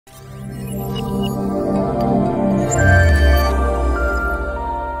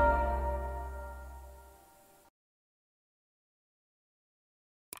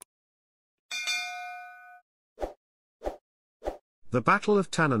The Battle of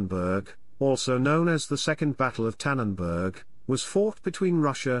Tannenberg, also known as the Second Battle of Tannenberg, was fought between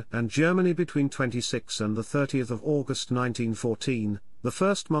Russia and Germany between 26 and 30 August 1914, the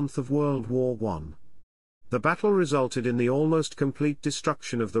first month of World War I. The battle resulted in the almost complete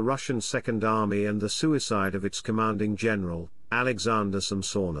destruction of the Russian Second Army and the suicide of its commanding general, Alexander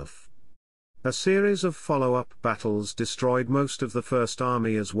Samsonov. A series of follow-up battles destroyed most of the First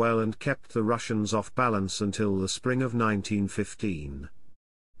Army as well and kept the Russians off balance until the spring of 1915.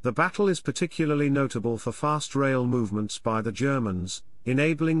 The battle is particularly notable for fast rail movements by the Germans,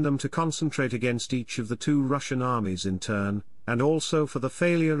 enabling them to concentrate against each of the two Russian armies in turn, and also for the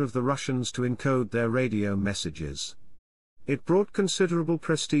failure of the Russians to encode their radio messages. It brought considerable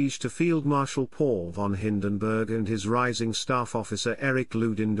prestige to Field Marshal Paul von Hindenburg and his rising staff officer Erich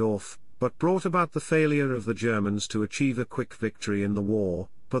Ludendorff, but brought about the failure of the Germans to achieve a quick victory in the war,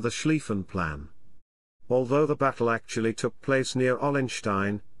 per the Schlieffen Plan. Although the battle actually took place near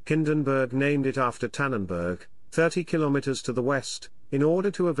Ollenstein, Hindenburg named it after Tannenberg, 30 kilometers to the west, in order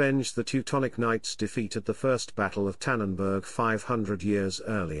to avenge the Teutonic Knights' defeat at the First Battle of Tannenberg 500 years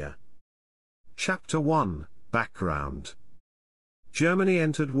earlier. Chapter 1, Background. Germany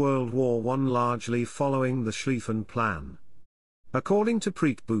entered World War I largely following the Schlieffen Plan. According to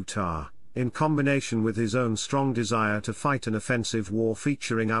Preet Bhuttar, in combination with his own strong desire to fight an offensive war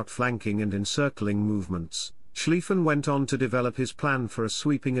featuring outflanking and encircling movements, Schlieffen went on to develop his plan for a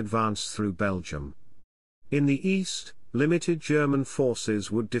sweeping advance through Belgium. In the east, limited German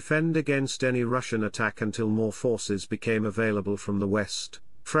forces would defend against any Russian attack until more forces became available from the west,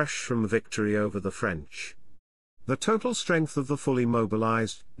 fresh from victory over the French. The total strength of the fully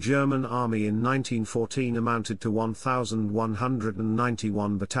mobilized German army in 1914 amounted to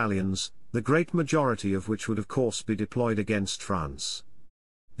 1,191 battalions, the great majority of which would of course be deployed against France.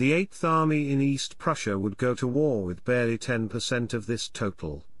 The 8th Army in East Prussia would go to war with barely 10% of this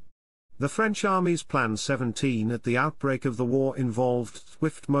total. The French Army's Plan 17 at the outbreak of the war involved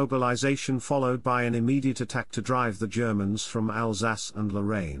swift mobilization followed by an immediate attack to drive the Germans from Alsace and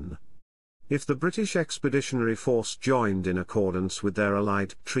Lorraine. If the British Expeditionary Force joined in accordance with their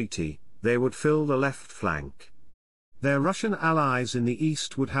Allied treaty, they would fill the left flank. Their Russian allies in the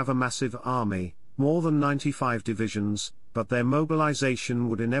east would have a massive army, more than 95 divisions, but their mobilization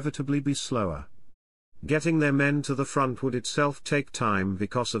would inevitably be slower. Getting their men to the front would itself take time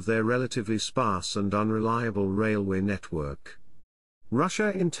because of their relatively sparse and unreliable railway network.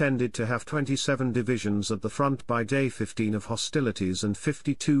 Russia intended to have 27 divisions at the front by day 15 of hostilities and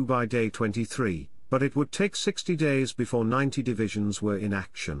 52 by day 23, but it would take 60 days before 90 divisions were in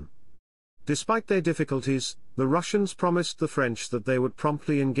action. Despite their difficulties, the Russians promised the French that they would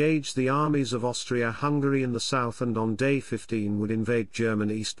promptly engage the armies of Austria-Hungary in the south and on day 15 would invade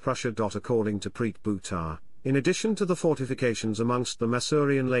German East Prussia. According to Preet Bhuttar, in addition to the fortifications amongst the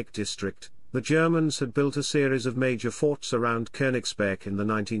Masurian Lake district, the Germans had built a series of major forts around Königsberg in the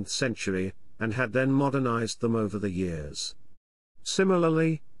 19th century, and had then modernized them over the years.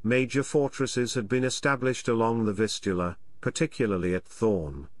 Similarly, major fortresses had been established along the Vistula, particularly at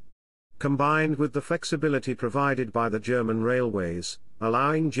Thorn. Combined with the flexibility provided by the German railways,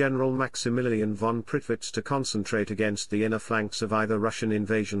 allowing General Maximilian von Prittwitz to concentrate against the inner flanks of either Russian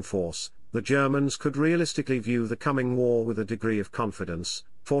invasion force, the Germans could realistically view the coming war with a degree of confidence.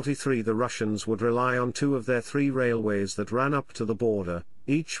 43 The Russians would rely on 2 of their 3 railways that ran up to the border,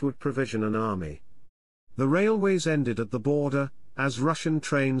 each would provision an army. The railways ended at the border, as Russian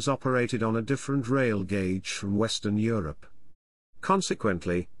trains operated on a different rail gauge from Western Europe.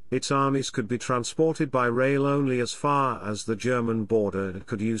 Consequently, its armies could be transported by rail only as far as the German border and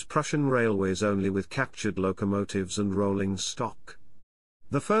could use Prussian railways only with captured locomotives and rolling stock.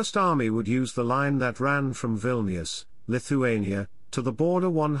 The First Army would use the line that ran from Vilnius, Lithuania, to the border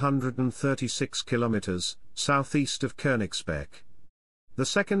 136 kilometers, southeast of Königsberg. The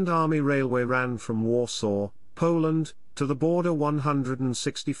Second Army Railway ran from Warsaw, Poland, to the border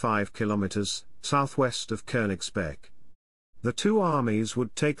 165 kilometers, southwest of Königsberg. The two armies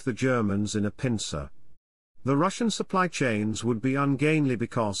would take the Germans in a pincer. The Russian supply chains would be ungainly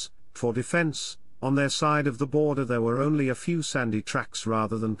because, for defense, on their side of the border there were only a few sandy tracks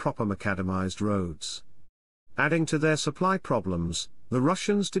rather than proper macadamized roads. Adding to their supply problems, the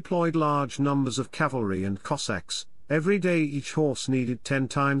Russians deployed large numbers of cavalry and Cossacks. Every day each horse needed 10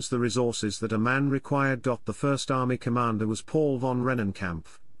 times the resources that a man required. The First Army commander was Paul von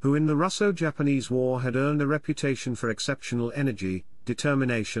Rennenkampf, who in the Russo-Japanese War had earned a reputation for exceptional energy,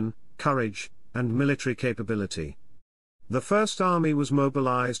 determination, courage, and military capability. The First Army was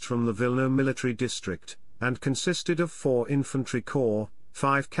mobilized from the Vilno military district, and consisted of 4 infantry corps,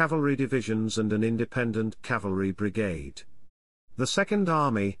 5 cavalry divisions and an independent cavalry brigade. The Second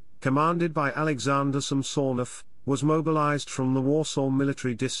Army, commanded by Alexander Samsonov, was mobilized from the Warsaw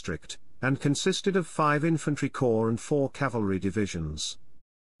Military District, and consisted of 5 infantry corps and 4 cavalry divisions.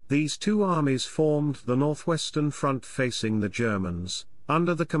 These 2 armies formed the northwestern front facing the Germans,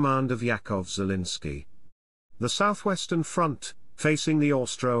 under the command of Yakov Zelensky. The southwestern front, facing the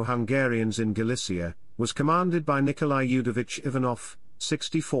Austro-Hungarians in Galicia, was commanded by Nikolai Yudovich Ivanov,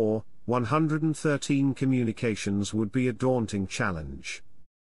 64. 113 communications would be a daunting challenge.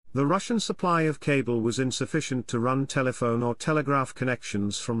 The Russian supply of cable was insufficient to run telephone or telegraph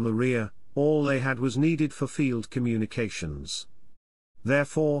connections from the rear, all they had was needed for field communications.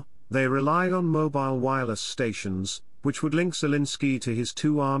 Therefore, they relied on mobile wireless stations, which would link Zelensky to his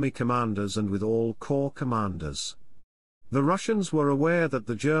 2 army commanders and with all corps commanders. The Russians were aware that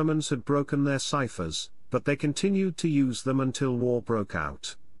the Germans had broken their ciphers, but they continued to use them until war broke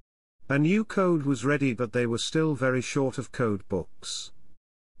out. A new code was ready, but they were still very short of code books.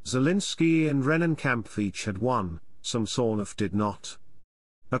 Zelensky and Rennenkampf each had one, Samsonov did not.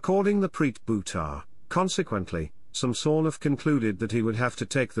 According to Preet-Buttar, consequently, Samsonov concluded that he would have to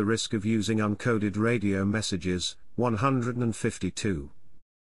take the risk of using uncoded radio messages. 152.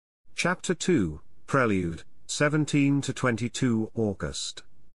 Chapter 2, Prelude, 17–22 August.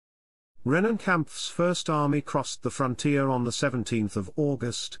 Rennenkampf's First Army crossed the frontier on the 17th of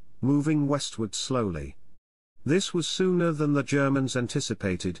August, moving westward slowly. This was sooner than the Germans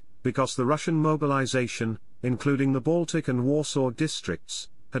anticipated, because the Russian mobilization, including the Baltic and Warsaw districts,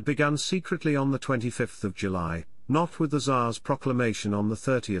 had begun secretly on the 25th of July, not with the Tsar's proclamation on the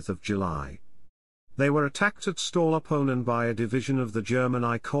 30th of July. They were attacked at Storlopponen by a division of the German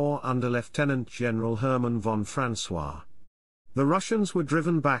I Corps under Lieutenant General Hermann von Francois. The Russians were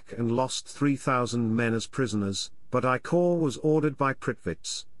driven back and lost 3,000 men as prisoners, but I Corps was ordered by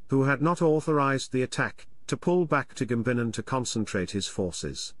Prittwitz, who had not authorized the attack, to pull back to Gumbinnen to concentrate his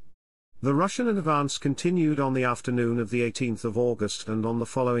forces. The Russian advance continued on the afternoon of the 18th of August, and on the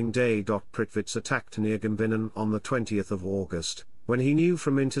following day. Prittwitz attacked near Gumbinnen on the 20th of August, when he knew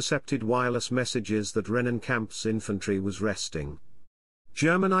from intercepted wireless messages that Rennenkampf's infantry was resting.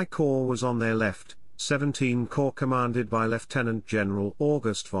 German I Corps was on their left, 17 Corps commanded by Lieutenant General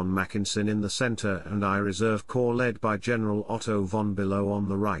August von Mackensen in the center, and I Reserve Corps led by General Otto von Below on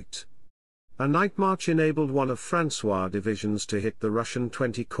the right. A night march enabled one of Francois' divisions to hit the Russian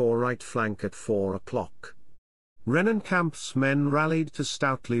 20 Corps right flank at 4 o'clock. Rennenkampf's men rallied to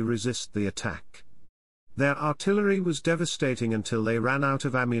stoutly resist the attack. Their artillery was devastating until they ran out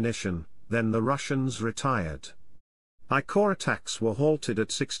of ammunition, then the Russians retired. I Corps attacks were halted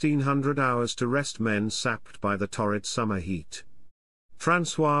at 1600 hours to rest men sapped by the torrid summer heat.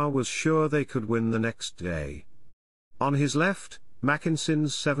 Francois was sure they could win the next day. On his left,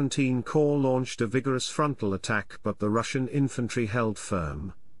 Mackensen's 17 Corps launched a vigorous frontal attack, but the Russian infantry held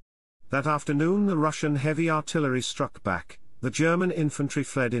firm. That afternoon the Russian heavy artillery struck back, the German infantry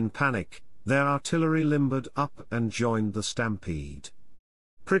fled in panic, their artillery limbered up and joined the stampede.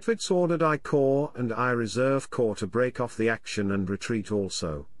 Prittwitz ordered I Corps and I Reserve Corps to break off the action and retreat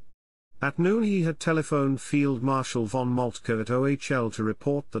also. At noon he had telephoned Field Marshal von Moltke at OHL to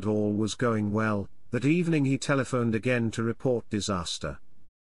report that all was going well. That evening he telephoned again to report disaster.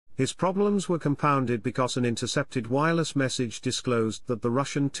 His problems were compounded because an intercepted wireless message disclosed that the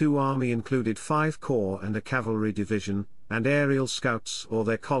Russian II Army included 5 corps and a cavalry division, and aerial scouts or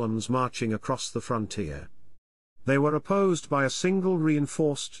their columns marching across the frontier. They were opposed by a single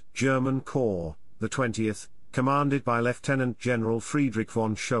reinforced German corps, the 20th, commanded by Lieutenant General Friedrich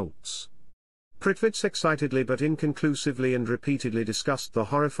von Schultz. Prittwitz excitedly but inconclusively and repeatedly discussed the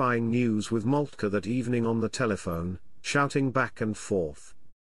horrifying news with Moltke that evening on the telephone, shouting back and forth.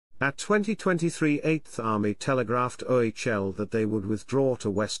 At 20:23 8th Army telegraphed OHL that they would withdraw to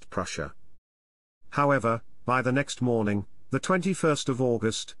West Prussia. However, by the next morning, the 21st of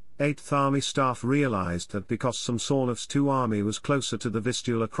August, 8th Army staff realized that because Samsonov's II Army was closer to the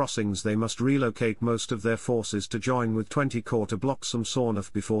Vistula crossings they must relocate most of their forces to join with 20 Corps to block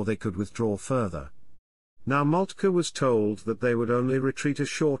Samsonov before they could withdraw further. Now Moltke was told that they would only retreat a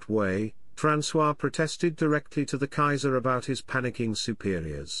short way. Francois protested directly to the Kaiser about his panicking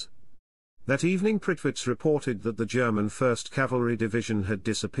superiors. That evening Prittwitz reported that the German 1st Cavalry Division had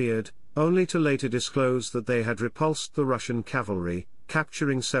disappeared, only to later disclose that they had repulsed the Russian cavalry,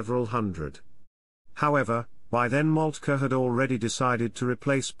 capturing several hundred. However, by then Moltke had already decided to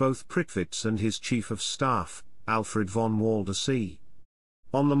replace both Prittwitz and his Chief of Staff, Alfred von Waldersee.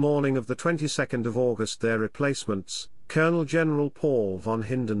 On the morning of the 22nd of August their replacements, Colonel General Paul von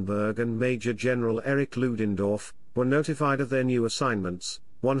Hindenburg and Major General Erich Ludendorff, were notified of their new assignments,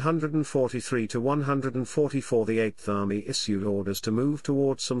 143 to 144. The Eighth Army issued orders to move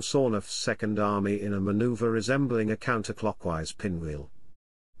towards Samsonov's Second Army in a maneuver resembling a counterclockwise pinwheel.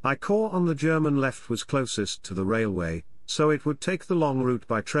 I Corps on the German left was closest to the railway, so it would take the long route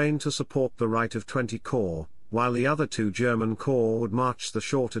by train to support the right of 20 Corps, while the other two German corps would march the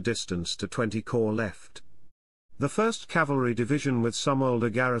shorter distance to 20 Corps left. The 1st Cavalry Division with some older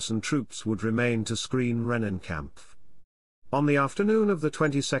garrison troops would remain to screen Rennenkampf. On the afternoon of the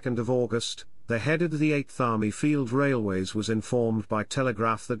 22nd of August, the head of the 8th Army Field Railways was informed by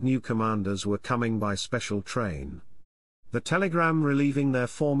telegraph that new commanders were coming by special train. The telegram relieving their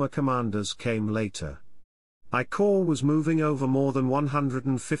former commanders came later. I Corps was moving over more than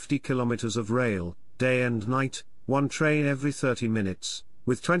 150 kilometers of rail, day and night, one train every 30 minutes,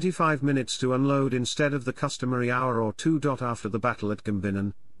 with 25 minutes to unload instead of the customary hour or two. After the battle at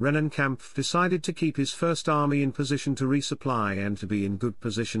Gmbinen, Rennenkampf decided to keep his First Army in position to resupply and to be in good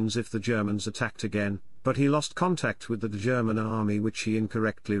positions if the Germans attacked again, but he lost contact with the German army, which he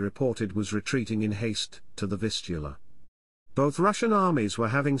incorrectly reported was retreating in haste to the Vistula. Both Russian armies were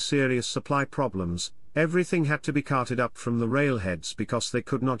having serious supply problems. Everything had to be carted up from the railheads because they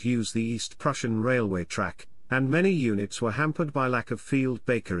could not use the East Prussian railway track, and many units were hampered by lack of field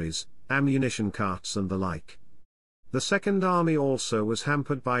bakeries, ammunition carts and the like. The Second Army also was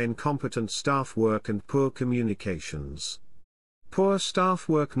hampered by incompetent staff work and poor communications. Poor staff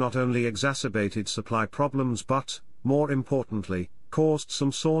work not only exacerbated supply problems but, more importantly, caused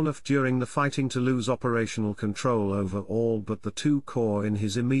Samsonov during the fighting to lose operational control over all but the two corps in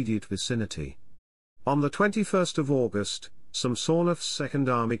his immediate vicinity. On the 21st of August, Samsonov's Second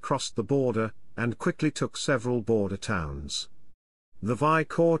Army crossed the border, and quickly took several border towns. The VI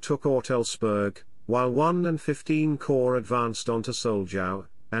Corps took Ortelsburg, while 1 and 15 Corps advanced onto Soldau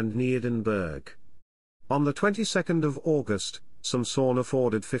and Niedenburg. On the 22nd of August, Samsonov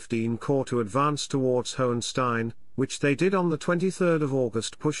ordered 15 Corps to advance towards Hohenstein, which they did on the 23rd of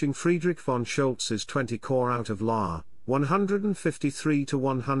August, pushing Friedrich von Scholz's 20 Corps out of La, 153 to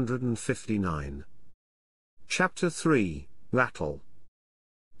 159. Chapter 3, Battle.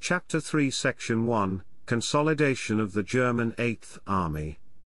 Chapter 3 Section 1, Consolidation of the German Eighth Army.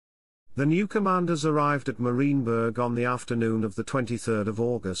 The new commanders arrived at Marienburg on the afternoon of the 23rd of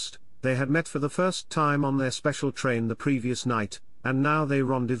August. They had met for the first time on their special train the previous night, and now they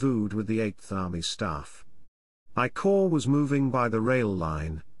rendezvoused with the 8th Army staff. I Corps was moving by the rail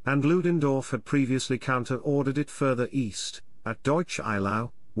line, and Ludendorff had previously counter-ordered it further east, at Deutsch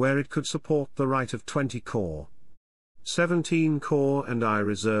Eylau, where it could support the right of 20 Corps. 17 Corps and I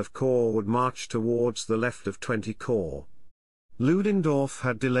Reserve Corps would march towards the left of 20 Corps. Ludendorff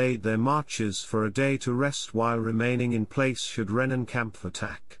had delayed their marches for a day to rest while remaining in place should Rennenkampf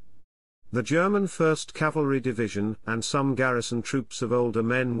attack. The German 1st Cavalry Division and some garrison troops of older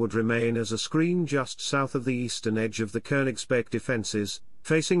men would remain as a screen just south of the eastern edge of the Königsberg defenses,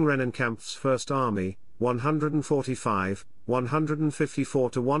 facing Rennenkampf's First Army, 145, 154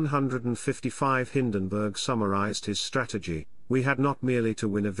 to 155. Hindenburg summarized his strategy: we had not merely to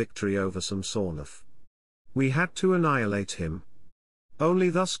win a victory over Samsonov. We had to annihilate him. Only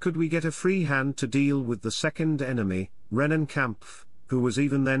thus could we get a free hand to deal with the second enemy, Rennenkampf, who was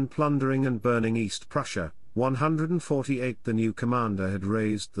even then plundering and burning East Prussia. 148. The new commander had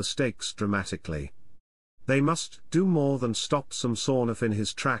raised the stakes dramatically. They must do more than stop Samsonov in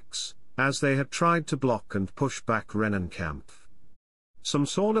his tracks, as they had tried to block and push back Rennenkampf.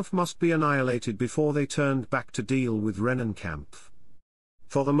 Samsonov must be annihilated before they turned back to deal with Rennenkampf.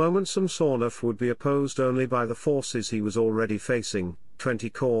 For the moment Samsonov would be opposed only by the forces he was already facing, 20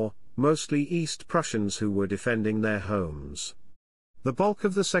 Corps, mostly East Prussians who were defending their homes. The bulk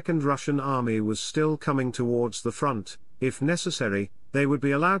of the Second Russian Army was still coming towards the front. If necessary, they would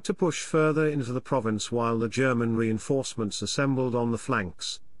be allowed to push further into the province while the German reinforcements assembled on the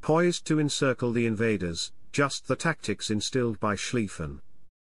flanks, poised to encircle the invaders, just the tactics instilled by Schlieffen.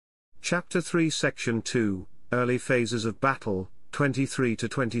 Chapter 3 Section 2, Early Phases of Battle, 23 to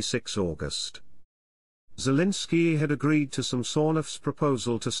 26 August. Zelensky had agreed to Samsonov's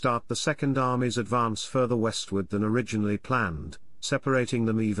proposal to start the Second Army's advance further westward than originally planned, separating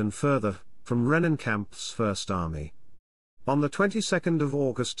them even further from Rennenkampf's First Army. On the 22nd of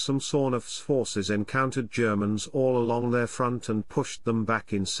August Samsonov's forces encountered Germans all along their front and pushed them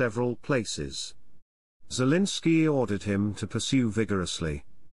back in several places. Zelensky ordered him to pursue vigorously.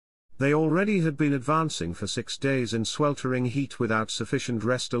 They already had been advancing for 6 days in sweltering heat without sufficient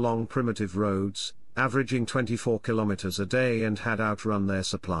rest along primitive roads, averaging 24 kilometers a day, and had outrun their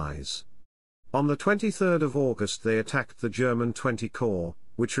supplies. On the 23rd of August they attacked the German 20 Corps,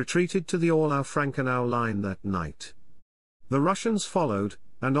 which retreated to the Orlau-Frankenau line that night. The Russians followed,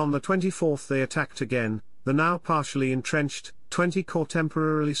 and on the 24th they attacked again. The now partially entrenched 20 Corps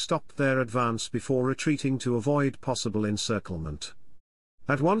temporarily stopped their advance before retreating to avoid possible encirclement.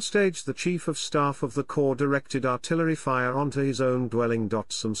 At one stage the Chief of Staff of the Corps directed artillery fire onto his own dwelling.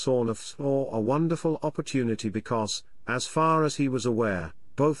 Samsonov saw a wonderful opportunity because, as far as he was aware,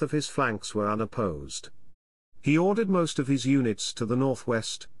 both of his flanks were unopposed. He ordered most of his units to the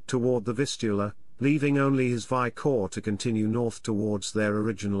northwest, toward the Vistula, leaving only his V Corps to continue north towards their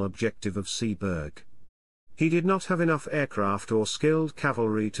original objective of Seeberg. He did not have enough aircraft or skilled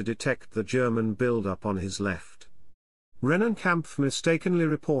cavalry to detect the German build-up on his left. Rennenkampf mistakenly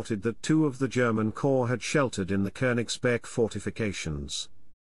reported that 2 of the German corps had sheltered in the Königsberg fortifications.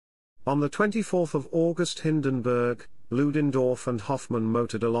 On the 24th of August Hindenburg, Ludendorff and Hoffmann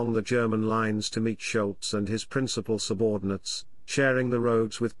motored along the German lines to meet Schultz and his principal subordinates, sharing the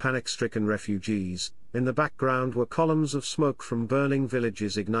roads with panic-stricken refugees. In the background were columns of smoke from burning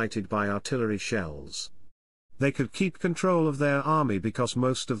villages ignited by artillery shells. They could keep control of their army because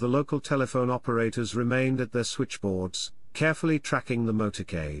most of the local telephone operators remained at their switchboards, carefully tracking the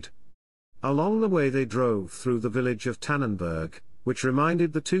motorcade. Along the way they drove through the village of Tannenberg, which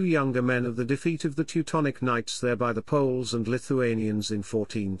reminded the 2 younger men of the defeat of the Teutonic Knights there by the Poles and Lithuanians in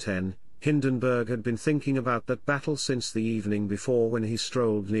 1410. Hindenburg had been thinking about that battle since the evening before when he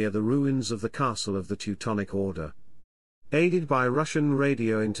strolled near the ruins of the castle of the Teutonic Order. Aided by Russian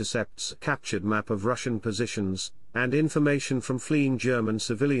radio intercepts, a captured map of Russian positions, and information from fleeing German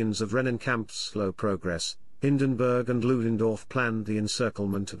civilians of Rennenkampf's slow progress, Hindenburg and Ludendorff planned the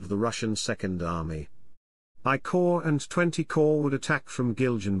encirclement of the Russian Second Army. I Corps and 20 Corps would attack from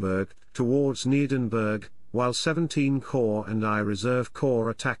Gilgenberg, towards Niedenberg, while 17 Corps and I Reserve Corps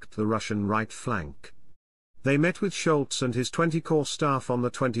attacked the Russian right flank. They met with Schultz and his 20 Corps staff on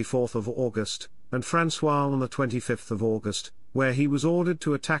the 24th of August, and François on the 25th of August, where he was ordered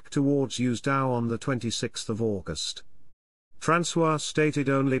to attack towards Usedau on the 26th of August. François stated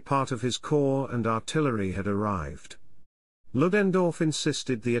only part of his corps and artillery had arrived. Ludendorff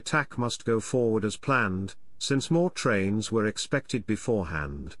insisted the attack must go forward as planned, since more trains were expected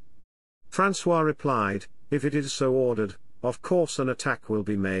beforehand. François replied, "If it is so ordered, of course an attack will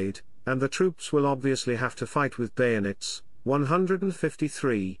be made, and the troops will obviously have to fight with bayonets."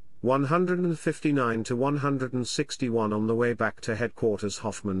 153, 159 to 161. On the way back to headquarters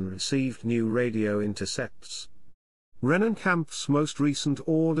Hoffmann received new radio intercepts. Rennenkampf's most recent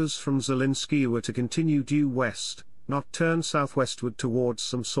orders from Zelensky were to continue due west, not turn southwestward towards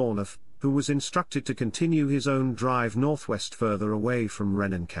Samsonov, who was instructed to continue his own drive northwest further away from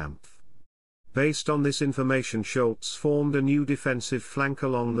Rennenkampf. Based on this information Schultz formed a new defensive flank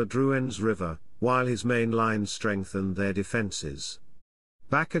along the Druens River, while his main line strengthened their defenses.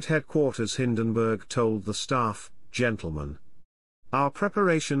 Back at headquarters Hindenburg told the staff, "Gentlemen, our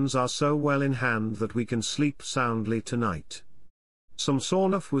preparations are so well in hand that we can sleep soundly tonight."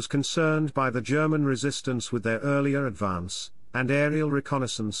 Samsonov was concerned by the German resistance with their earlier advance, and aerial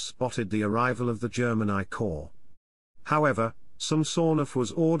reconnaissance spotted the arrival of the German I Corps. However, Samsonov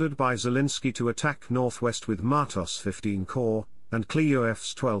was ordered by Zelensky to attack northwest with Martos' 15 Corps, and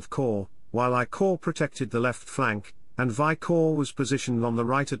Kleef's 12 Corps, while I Corps protected the left flank, and V Corps was positioned on the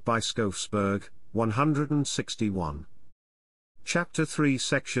right at Biskopsberg. 161. Chapter 3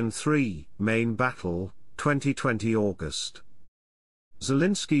 Section 3, Main Battle, 2020 August.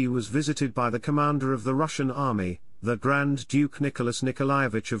 Zelensky was visited by the commander of the Russian army, the Grand Duke Nicholas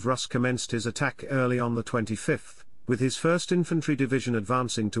Nikolaevich of Rus. Commenced his attack early on the 25th, with his 1st Infantry Division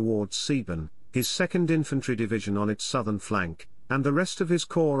advancing towards Sieben, his 2nd Infantry Division on its southern flank, and the rest of his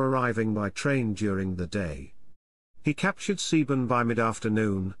corps arriving by train during the day. He captured Sieben by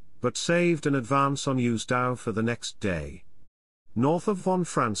mid-afternoon, but saved an advance on Usedau for the next day. North of von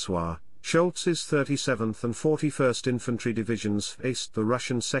François, Schultz's 37th and 41st Infantry Divisions faced the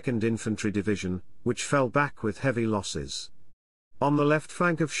Russian 2nd Infantry Division, which fell back with heavy losses. On the left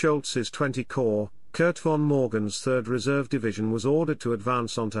flank of Schultz's 20 Corps, Kurt von Morgen's 3rd Reserve Division was ordered to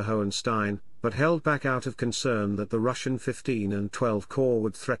advance onto Hohenstein, but held back out of concern that the Russian 15 and 12 Corps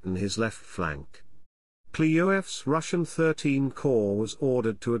would threaten his left flank. Kleef's Russian 13 Corps was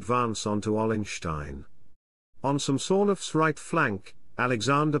ordered to advance onto Ollenstein. On Samsonov's right flank,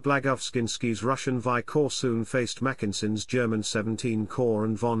 Alexander Blagovskinsky's Russian V Corps soon faced Mackensen's German 17 Corps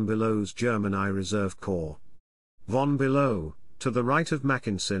and von Billow's German I Reserve Corps. Von Billow, to the right of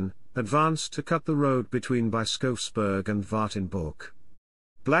Mackensen, advanced to cut the road between Biskopsberg and Wartenburg.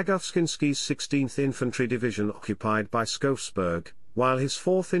 Blagovskinsky's 16th Infantry Division occupied Biskopsberg, while his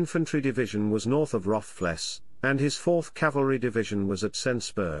 4th Infantry Division was north of Rothfles, and his 4th Cavalry Division was at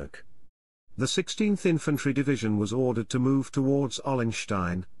Sensberg. The 16th Infantry Division was ordered to move towards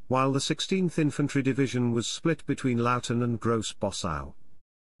Ollenstein, while the 16th Infantry Division was split between Lauten and Gross-Bossau.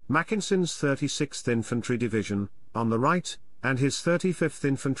 Mackensen's 36th Infantry Division, on the right, and his 35th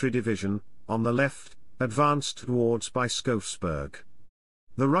Infantry Division, on the left, advanced towards Biskopsberg.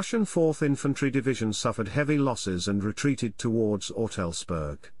 The Russian 4th Infantry Division suffered heavy losses and retreated towards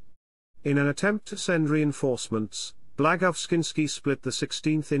Ortelsburg. In an attempt to send reinforcements, Blagovskinsky split the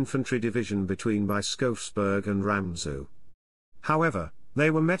 16th Infantry Division between Biskopsberg and Ramsau. However,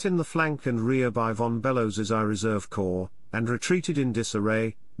 they were met in the flank and rear by von Bellows's I Reserve Corps, and retreated in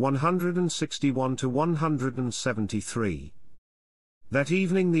disarray, 161 to 173. That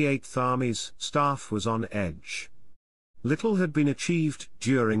evening the 8th Army's staff was on edge. Little had been achieved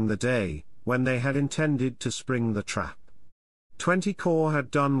during the day, when they had intended to spring the trap. 20 Corps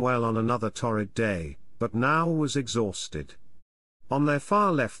had done well on another torrid day, but now was exhausted. On their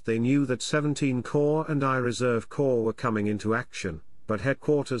far left they knew that 17 Corps and I Reserve Corps were coming into action, but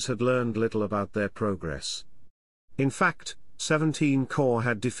headquarters had learned little about their progress. In fact, 17 Corps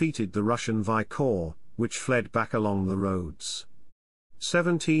had defeated the Russian V Corps, which fled back along the roads.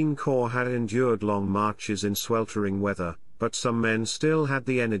 17 Corps had endured long marches in sweltering weather, but some men still had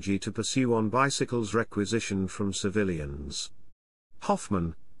the energy to pursue on bicycles requisitioned from civilians.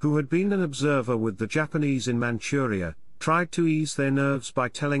 Hoffmann, who had been an observer with the Japanese in Manchuria, tried to ease their nerves by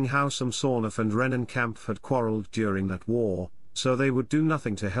telling how Samsonov and Rennenkampf had quarreled during that war, so they would do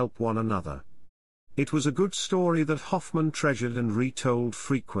nothing to help one another. It was a good story that Hoffmann treasured and retold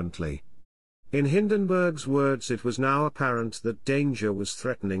frequently. In Hindenburg's words, it was now apparent that danger was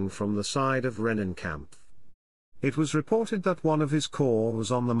threatening from the side of Rennenkampf. It was reported that one of his corps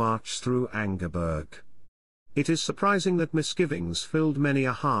was on the march through Angerburg. It is surprising that misgivings filled many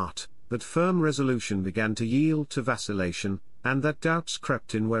a heart, that firm resolution began to yield to vacillation, and that doubts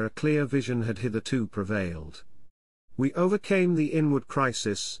crept in where a clear vision had hitherto prevailed. We overcame the inward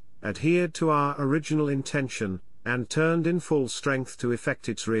crisis, adhered to our original intention, and turned in full strength to effect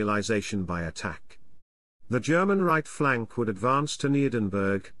its realization by attack. The German right flank would advance to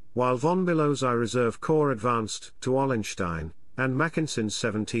Niedenburg, while von Bellow's I Reserve Corps advanced to Ollenstein, and Mackensen's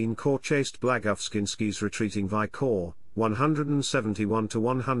 17 Corps chased Blagovskinsky's retreating V Corps, 171 to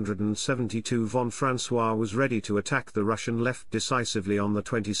 172. Von Francois was ready to attack the Russian left decisively on the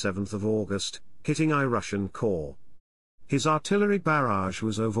 27th of August, hitting I Russian Corps. His artillery barrage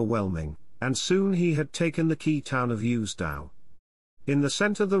was overwhelming, and soon he had taken the key town of Usedau. In the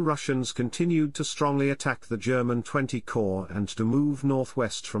center the Russians continued to strongly attack the German 20 Corps and to move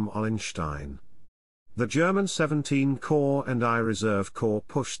northwest from Ollenstein. The German 17 Corps and I Reserve Corps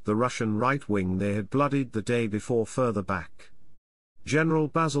pushed the Russian right wing they had bloodied the day before further back. General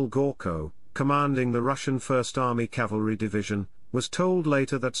Basil Gorko, commanding the Russian 1st Army Cavalry Division, was told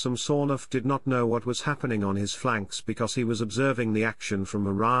later that Samsonov did not know what was happening on his flanks because he was observing the action from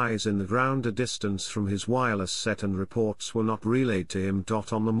a rise in the ground a distance from his wireless set, and reports were not relayed to him.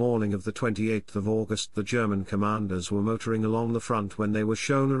 On the morning of the 28th of August the German commanders were motoring along the front when they were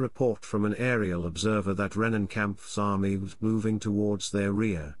shown a report from an aerial observer that Rennenkampf's army was moving towards their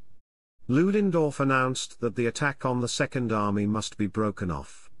rear. Ludendorff announced that the attack on the Second Army must be broken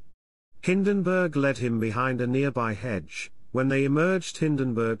off. Hindenburg led him behind a nearby hedge. When they emerged,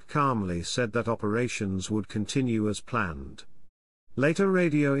 Hindenburg calmly said that operations would continue as planned. Later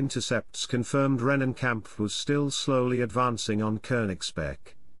radio intercepts confirmed Rennenkampf was still slowly advancing on Königsberg.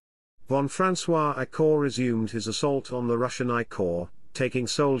 Von Francois' I Corps resumed his assault on the Russian I Corps, taking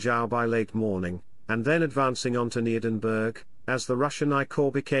Soldau by late morning, and then advancing on to Niedenburg, as the Russian I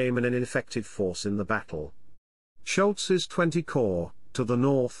Corps became an ineffective force in the battle. Schulz's 20 Corps, to the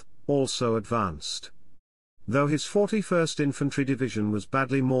north, also advanced. Though his 41st Infantry Division was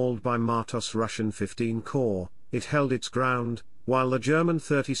badly mauled by Martos' Russian 15 Corps, it held its ground, while the German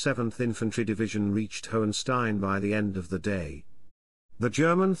 37th Infantry Division reached Hohenstein by the end of the day. The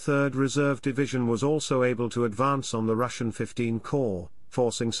German 3rd Reserve Division was also able to advance on the Russian 15 Corps,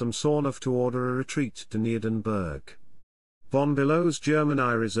 forcing Samsonov to order a retreat to Niedenburg. Von Bellow's German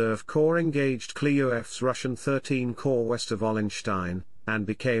I Reserve Corps engaged Kleef's Russian 13 Corps west of Ollenstein, and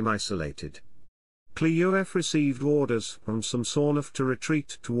became isolated. Kleef received orders from Samsonov to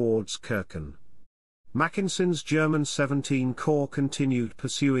retreat towards Kirchen. Mackensen's German 17 Corps continued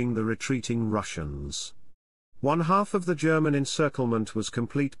pursuing the retreating Russians. One half of the German encirclement was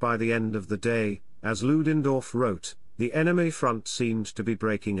complete by the end of the day. As Ludendorff wrote, the enemy front seemed to be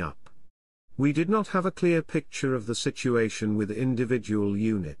breaking up. We did not have a clear picture of the situation with individual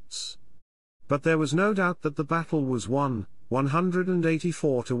units. But there was no doubt that the battle was won,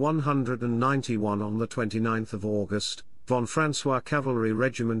 184 to 191 on the 29th of August. von François cavalry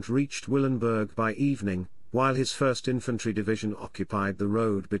regiment reached Willenberg by evening, while his 1st Infantry Division occupied the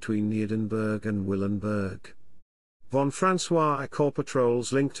road between Niedenberg and Willenberg. Von François I Corps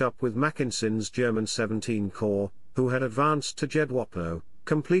patrols linked up with Mackensen's German 17 Corps, who had advanced to Jedwapno,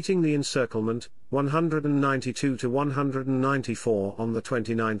 completing the encirclement, 192 to 194 on the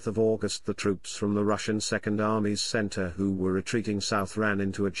 29th of August. The troops from the Russian Second Army's center who were retreating south ran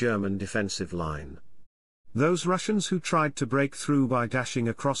into a German defensive line. Those Russians who tried to break through by dashing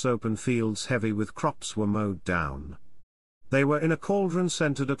across open fields heavy with crops were mowed down. They were in a cauldron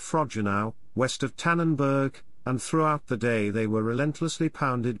centered at Frogenau, west of Tannenberg, and throughout the day they were relentlessly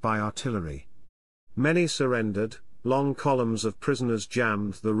pounded by artillery. Many surrendered. Long columns of prisoners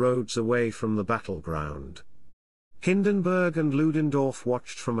jammed the roads away from the battleground. Hindenburg and Ludendorff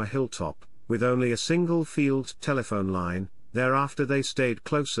watched from a hilltop, with only a single field telephone line. Thereafter they stayed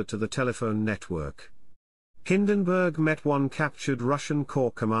closer to the telephone network. Hindenburg met one captured Russian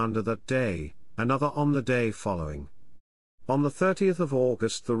corps commander that day, another on the day following. On the 30th of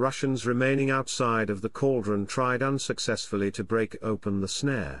August the Russians remaining outside of the cauldron tried unsuccessfully to break open the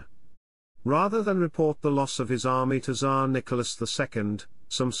snare. Rather than report the loss of his army to Tsar Nicholas II,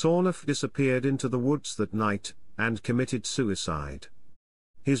 Samsonov disappeared into the woods that night, and committed suicide.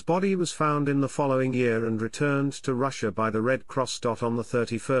 His body was found in the following year and returned to Russia by the Red Cross. On the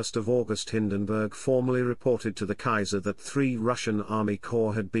 31st of August Hindenburg formally reported to the Kaiser that 3 Russian army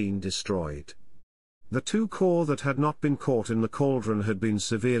corps had been destroyed. The 2 corps that had not been caught in the cauldron had been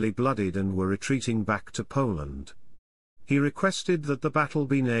severely bloodied and were retreating back to Poland. He requested that the battle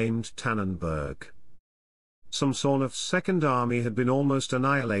be named Tannenberg. Samsonov's Second Army had been almost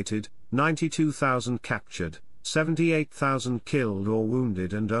annihilated, 92,000 captured, 78,000 killed or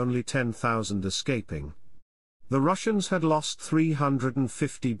wounded and only 10,000 escaping. The Russians had lost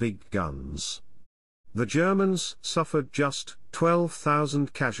 350 big guns. The Germans suffered just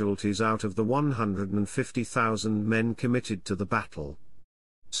 12,000 casualties out of the 150,000 men committed to the battle.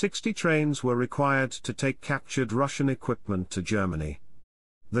 60 trains were required to take captured Russian equipment to Germany.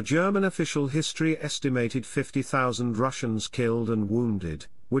 The German official history estimated 50,000 Russians killed and wounded,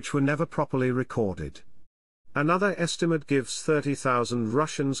 which were never properly recorded. Another estimate gives 30,000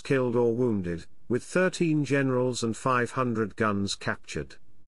 Russians killed or wounded, with 13 generals and 500 guns captured.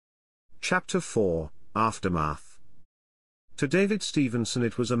 Chapter 4, Aftermath. To David Stevenson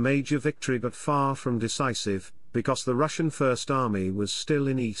it was a major victory but far from decisive, because the Russian First Army was still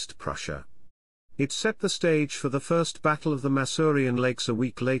in East Prussia. It set the stage for the First Battle of the Masurian Lakes a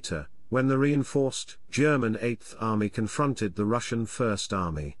week later, when the reinforced German Eighth Army confronted the Russian First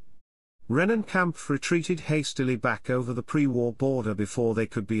Army. Rennenkampf retreated hastily back over the pre-war border before they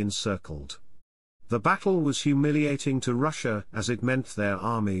could be encircled. The battle was humiliating to Russia as it meant their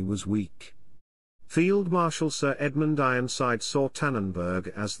army was weak. Field Marshal Sir Edmund Ironside saw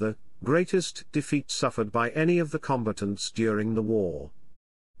Tannenberg as the greatest defeat suffered by any of the combatants during the war.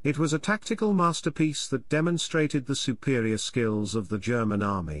 It was a tactical masterpiece that demonstrated the superior skills of the German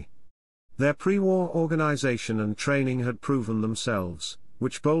army. Their pre-war organization and training had proven themselves,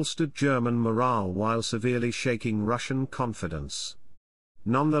 which bolstered German morale while severely shaking Russian confidence.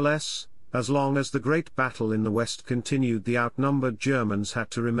 Nonetheless, as long as the great battle in the west continued, the outnumbered Germans had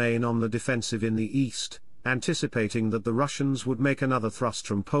to remain on the defensive in the east, anticipating that the Russians would make another thrust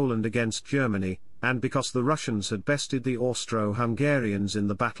from Poland against Germany, and because the Russians had bested the Austro-Hungarians in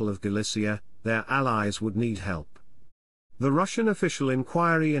the Battle of Galicia, their allies would need help. The Russian official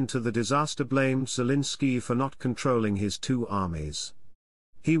inquiry into the disaster blamed Zelensky for not controlling his 2 armies.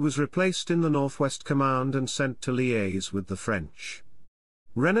 He was replaced in the Northwest Command and sent to liaise with the French.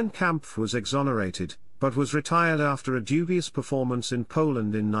 Rennenkampf was exonerated, but was retired after a dubious performance in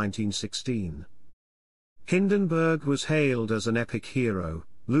Poland in 1916. Hindenburg was hailed as an epic hero,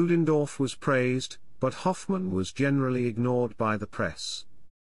 Ludendorff was praised, but Hoffmann was generally ignored by the press.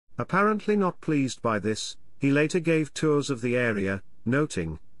 Apparently not pleased by this, he later gave tours of the area,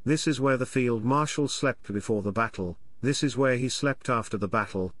 noting, "This is where the field marshal slept before the battle, this is where he slept after the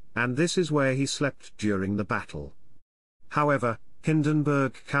battle, and this is where he slept during the battle." However,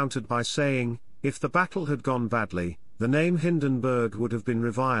 Hindenburg countered by saying, if the battle had gone badly, the name Hindenburg would have been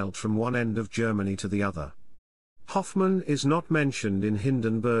reviled from one end of Germany to the other. Hoffmann is not mentioned in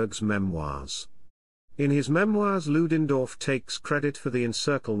Hindenburg's memoirs. In his memoirs Ludendorff takes credit for the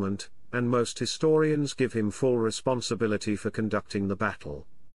encirclement, and most historians give him full responsibility for conducting the battle.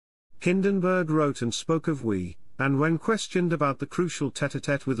 Hindenburg wrote and spoke of "we," and when questioned about the crucial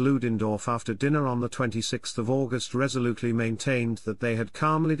tête-à-tête with Ludendorff after dinner on the 26th of August resolutely maintained that they had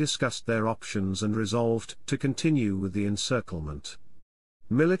calmly discussed their options and resolved to continue with the encirclement.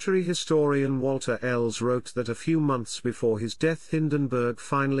 Military historian Walter Els wrote that a few months before his death Hindenburg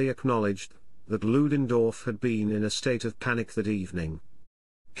finally acknowledged that Ludendorff had been in a state of panic that evening.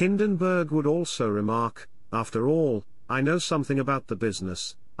 Hindenburg would also remark, "After all, I know something about the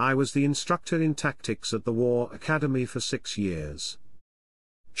business. I was the instructor in tactics at the War Academy for 6 years."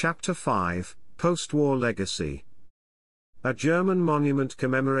 Chapter 5, Post-War Legacy. A German monument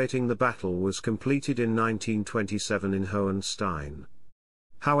commemorating the battle was completed in 1927 in Hohenstein.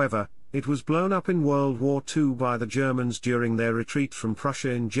 However, it was blown up in World War II by the Germans during their retreat from Prussia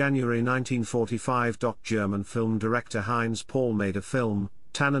in January 1945. German film director Heinz Paul made a film,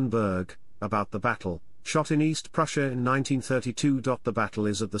 Tannenberg, about the battle, shot in East Prussia in 1932. The battle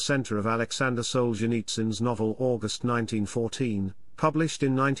is at the center of Alexander Solzhenitsyn's novel August 1914, published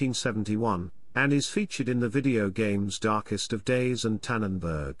in 1971, and is featured in the video games Darkest of Days and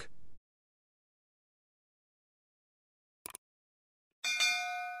Tannenberg.